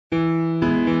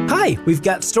Hi, we've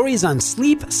got stories on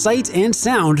sleep, sight, and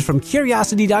sound from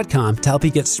Curiosity.com to help you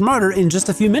get smarter in just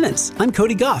a few minutes. I'm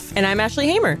Cody Goff. And I'm Ashley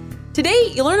Hamer. Today,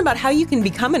 you'll learn about how you can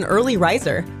become an early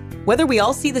riser, whether we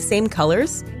all see the same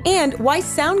colors, and why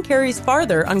sound carries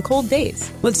farther on cold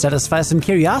days. Let's satisfy some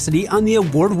curiosity on the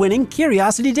award-winning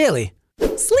Curiosity Daily.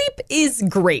 Sleep is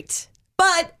great,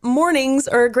 but mornings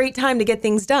are a great time to get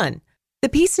things done. The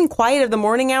peace and quiet of the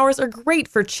morning hours are great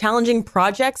for challenging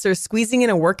projects or squeezing in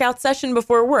a workout session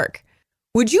before work.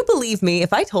 Would you believe me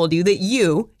if I told you that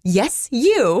you, yes,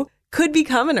 you, could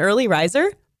become an early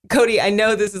riser? Cody, I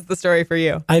know this is the story for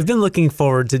you. I've been looking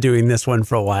forward to doing this one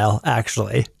for a while,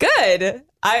 actually. Good.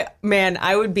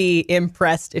 I would be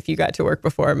impressed if you got to work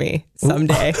before me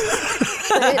someday.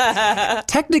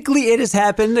 Technically, it has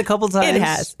happened a couple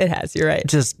times. It has. You're right.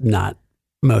 Just not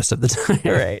most of the time.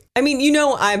 Right. I mean, you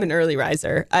know, I'm an early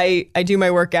riser. I do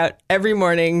my workout every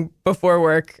morning before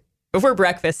work, before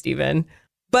breakfast even.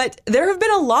 But there have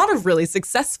been a lot of really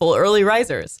successful early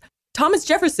risers. Thomas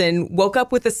Jefferson woke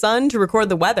up with the sun to record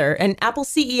the weather, and Apple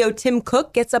CEO Tim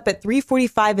Cook gets up at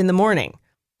 3:45 in the morning.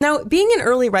 Now, being an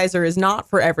early riser is not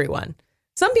for everyone.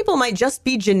 Some people might just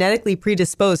be genetically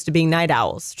predisposed to being night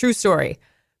owls. True story.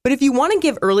 But if you want to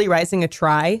give early rising a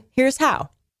try, here's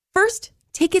how. First,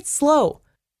 take it slow.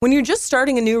 When you're just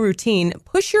starting a new routine,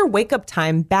 push your wake-up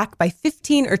time back by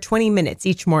 15 or 20 minutes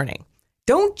each morning.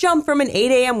 Don't jump from an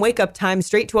 8 a.m. wake-up time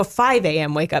straight to a 5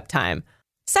 a.m. wake-up time.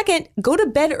 Second, go to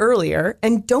bed earlier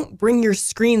and don't bring your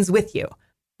screens with you.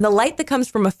 The light that comes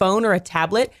from a phone or a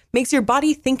tablet makes your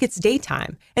body think it's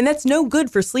daytime, and that's no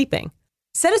good for sleeping.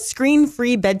 Set a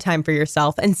screen-free bedtime for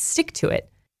yourself and stick to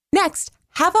it. Next,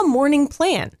 have a morning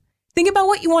plan. Think about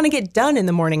what you want to get done in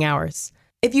the morning hours.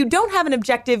 If you don't have an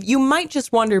objective, you might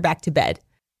just wander back to bed.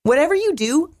 Whatever you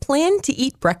do, plan to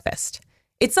eat breakfast.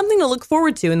 It's something to look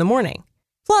forward to in the morning.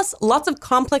 Plus, lots of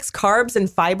complex carbs and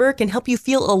fiber can help you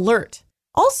feel alert.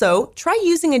 Also, try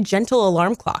using a gentle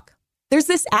alarm clock. There's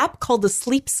this app called the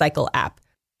Sleep Cycle app.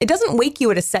 It doesn't wake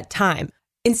you at a set time.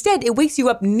 Instead, it wakes you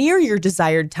up near your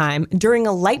desired time during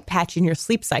a light patch in your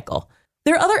sleep cycle.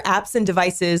 There are other apps and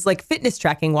devices like fitness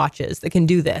tracking watches that can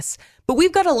do this, but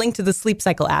we've got a link to the Sleep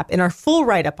Cycle app in our full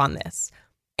write-up on this.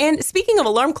 And speaking of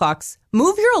alarm clocks,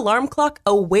 move your alarm clock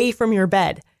away from your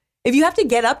bed. If you have to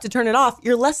get up to turn it off,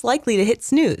 you're less likely to hit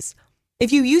snooze.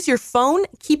 If you use your phone,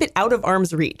 keep it out of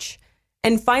arm's reach.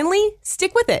 And finally,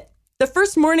 stick with it. The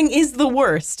first morning is the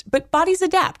worst, but bodies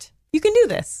adapt. You can do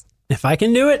this. If I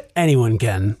can do it, anyone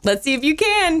can. Let's see if you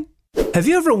can. Have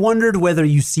you ever wondered whether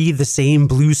you see the same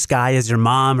blue sky as your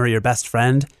mom or your best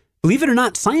friend? Believe it or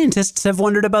not, scientists have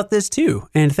wondered about this too,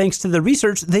 and thanks to the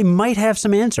research, they might have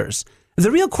some answers.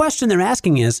 The real question they're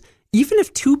asking is, even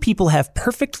if two people have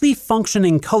perfectly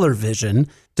functioning color vision,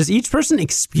 does each person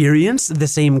experience the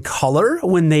same color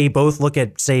when they both look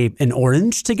at, say, an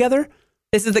orange together?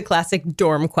 This is the classic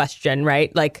dorm question,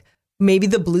 right? Like, maybe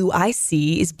the blue I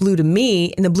see is blue to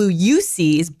me, and the blue you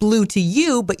see is blue to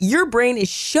you, but your brain is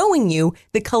showing you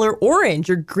the color orange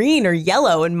or green or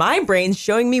yellow, and my brain's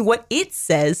showing me what it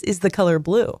says is the color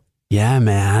blue. Yeah,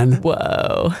 man.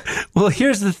 Whoa. Well,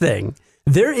 here's the thing.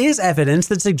 There is evidence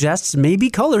that suggests maybe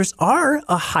colors are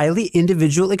a highly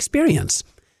individual experience.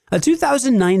 A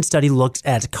 2009 study looked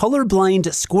at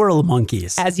colorblind squirrel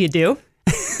monkeys. As you do.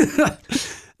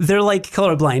 They're like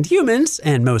colorblind humans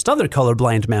and most other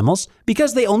colorblind mammals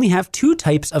because they only have two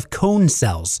types of cone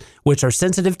cells, which are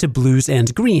sensitive to blues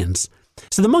and greens.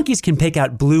 So the monkeys can pick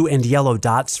out blue and yellow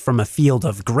dots from a field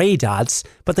of gray dots,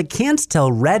 but they can't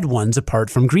tell red ones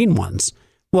apart from green ones.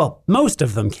 Well, most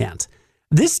of them can't.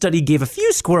 This study gave a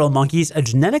few squirrel monkeys a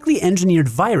genetically engineered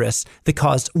virus that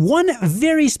caused one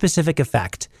very specific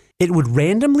effect. It would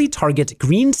randomly target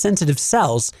green-sensitive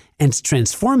cells and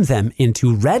transform them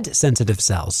into red-sensitive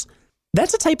cells.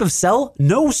 That's a type of cell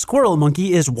no squirrel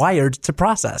monkey is wired to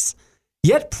process.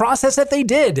 Yet process it they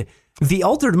did. The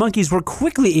altered monkeys were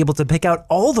quickly able to pick out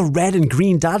all the red and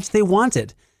green dots they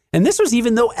wanted. And this was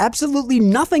even though absolutely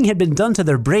nothing had been done to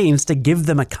their brains to give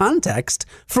them a context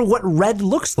for what red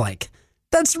looks like.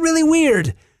 That's really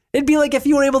weird. It'd be like if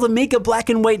you were able to make a black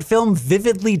and white film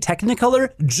vividly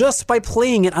Technicolor just by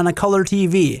playing it on a color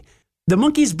TV. The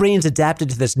monkeys' brains adapted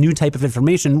to this new type of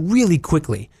information really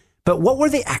quickly. But what were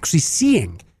they actually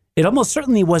seeing? It almost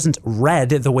certainly wasn't red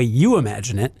the way you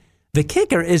imagine it. The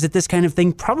kicker is that this kind of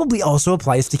thing probably also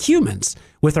applies to humans,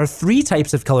 with our three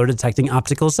types of color detecting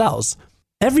optical cells.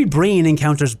 Every brain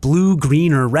encounters blue,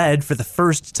 green, or red for the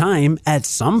first time at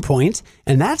some point,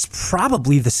 and that's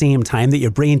probably the same time that your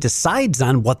brain decides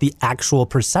on what the actual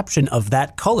perception of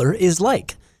that color is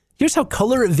like. Here's how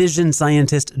color vision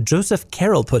scientist Joseph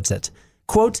Carroll puts it.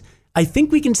 Quote, I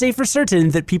think we can say for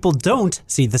certain that people don't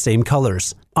see the same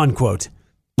colors, unquote.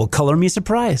 Well, color me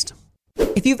surprised.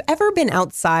 If you've ever been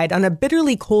outside on a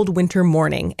bitterly cold winter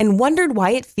morning and wondered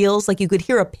why it feels like you could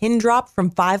hear a pin drop from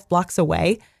 5 blocks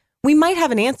away, we might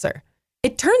have an answer.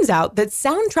 It turns out that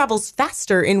sound travels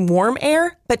faster in warm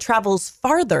air, but travels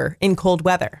farther in cold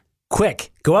weather.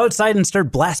 Quick, go outside and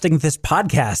start blasting this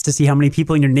podcast to see how many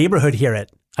people in your neighborhood hear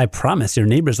it. I promise your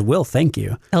neighbors will thank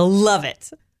you. They'll love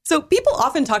it. So people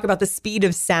often talk about the speed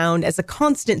of sound as a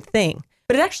constant thing,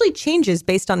 but it actually changes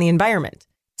based on the environment.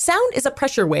 Sound is a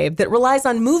pressure wave that relies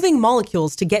on moving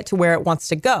molecules to get to where it wants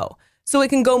to go, so it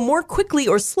can go more quickly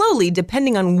or slowly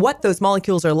depending on what those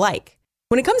molecules are like.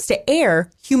 When it comes to air,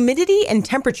 humidity and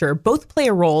temperature both play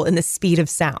a role in the speed of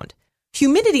sound.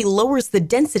 Humidity lowers the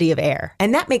density of air,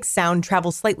 and that makes sound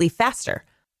travel slightly faster.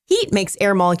 Heat makes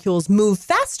air molecules move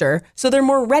faster, so they're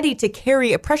more ready to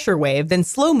carry a pressure wave than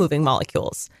slow-moving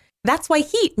molecules. That's why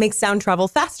heat makes sound travel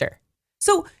faster.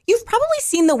 So you've probably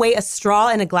seen the way a straw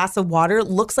in a glass of water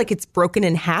looks like it's broken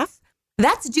in half.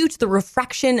 That's due to the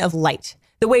refraction of light,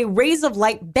 the way rays of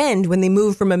light bend when they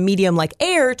move from a medium like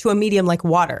air to a medium like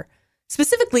water.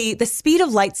 Specifically, the speed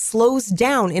of light slows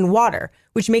down in water,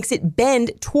 which makes it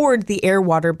bend toward the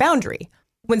air-water boundary.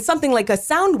 When something like a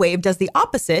sound wave does the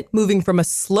opposite, moving from a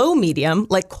slow medium,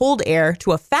 like cold air,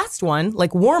 to a fast one,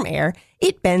 like warm air,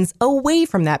 it bends away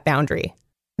from that boundary.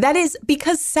 That is,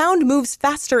 because sound moves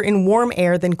faster in warm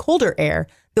air than colder air,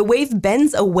 the wave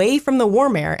bends away from the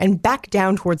warm air and back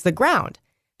down towards the ground.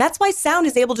 That's why sound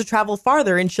is able to travel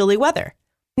farther in chilly weather.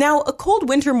 Now, a cold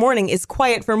winter morning is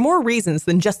quiet for more reasons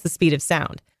than just the speed of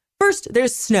sound. First,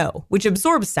 there's snow, which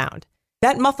absorbs sound.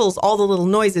 That muffles all the little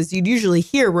noises you'd usually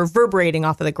hear reverberating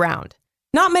off of the ground.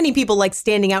 Not many people like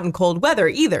standing out in cold weather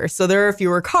either, so there are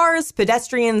fewer cars,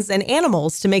 pedestrians, and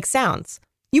animals to make sounds.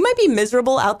 You might be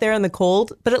miserable out there in the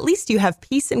cold, but at least you have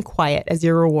peace and quiet as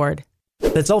your reward.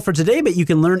 That's all for today, but you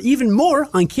can learn even more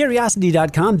on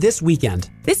Curiosity.com this weekend.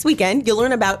 This weekend, you'll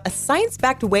learn about a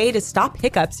science-backed way to stop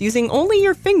hiccups using only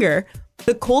your finger,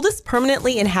 the coldest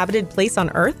permanently inhabited place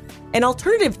on Earth, an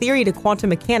alternative theory to quantum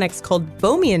mechanics called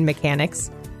Bohmian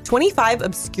mechanics, 25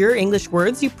 obscure English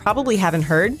words you probably haven't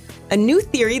heard, a new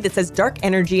theory that says dark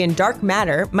energy and dark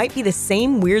matter might be the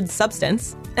same weird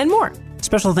substance, and more.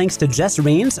 Special thanks to Jess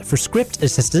Rains for script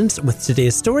assistance with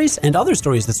today's stories and other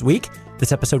stories this week.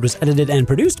 This episode was edited and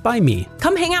produced by me.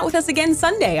 Come hang out with us again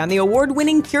Sunday on the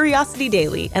award-winning Curiosity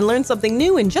Daily and learn something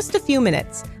new in just a few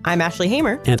minutes. I'm Ashley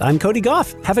Hamer. And I'm Cody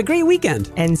Goff. Have a great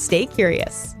weekend. And stay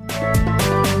curious.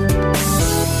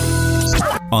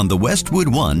 On the Westwood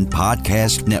One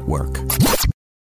Podcast Network.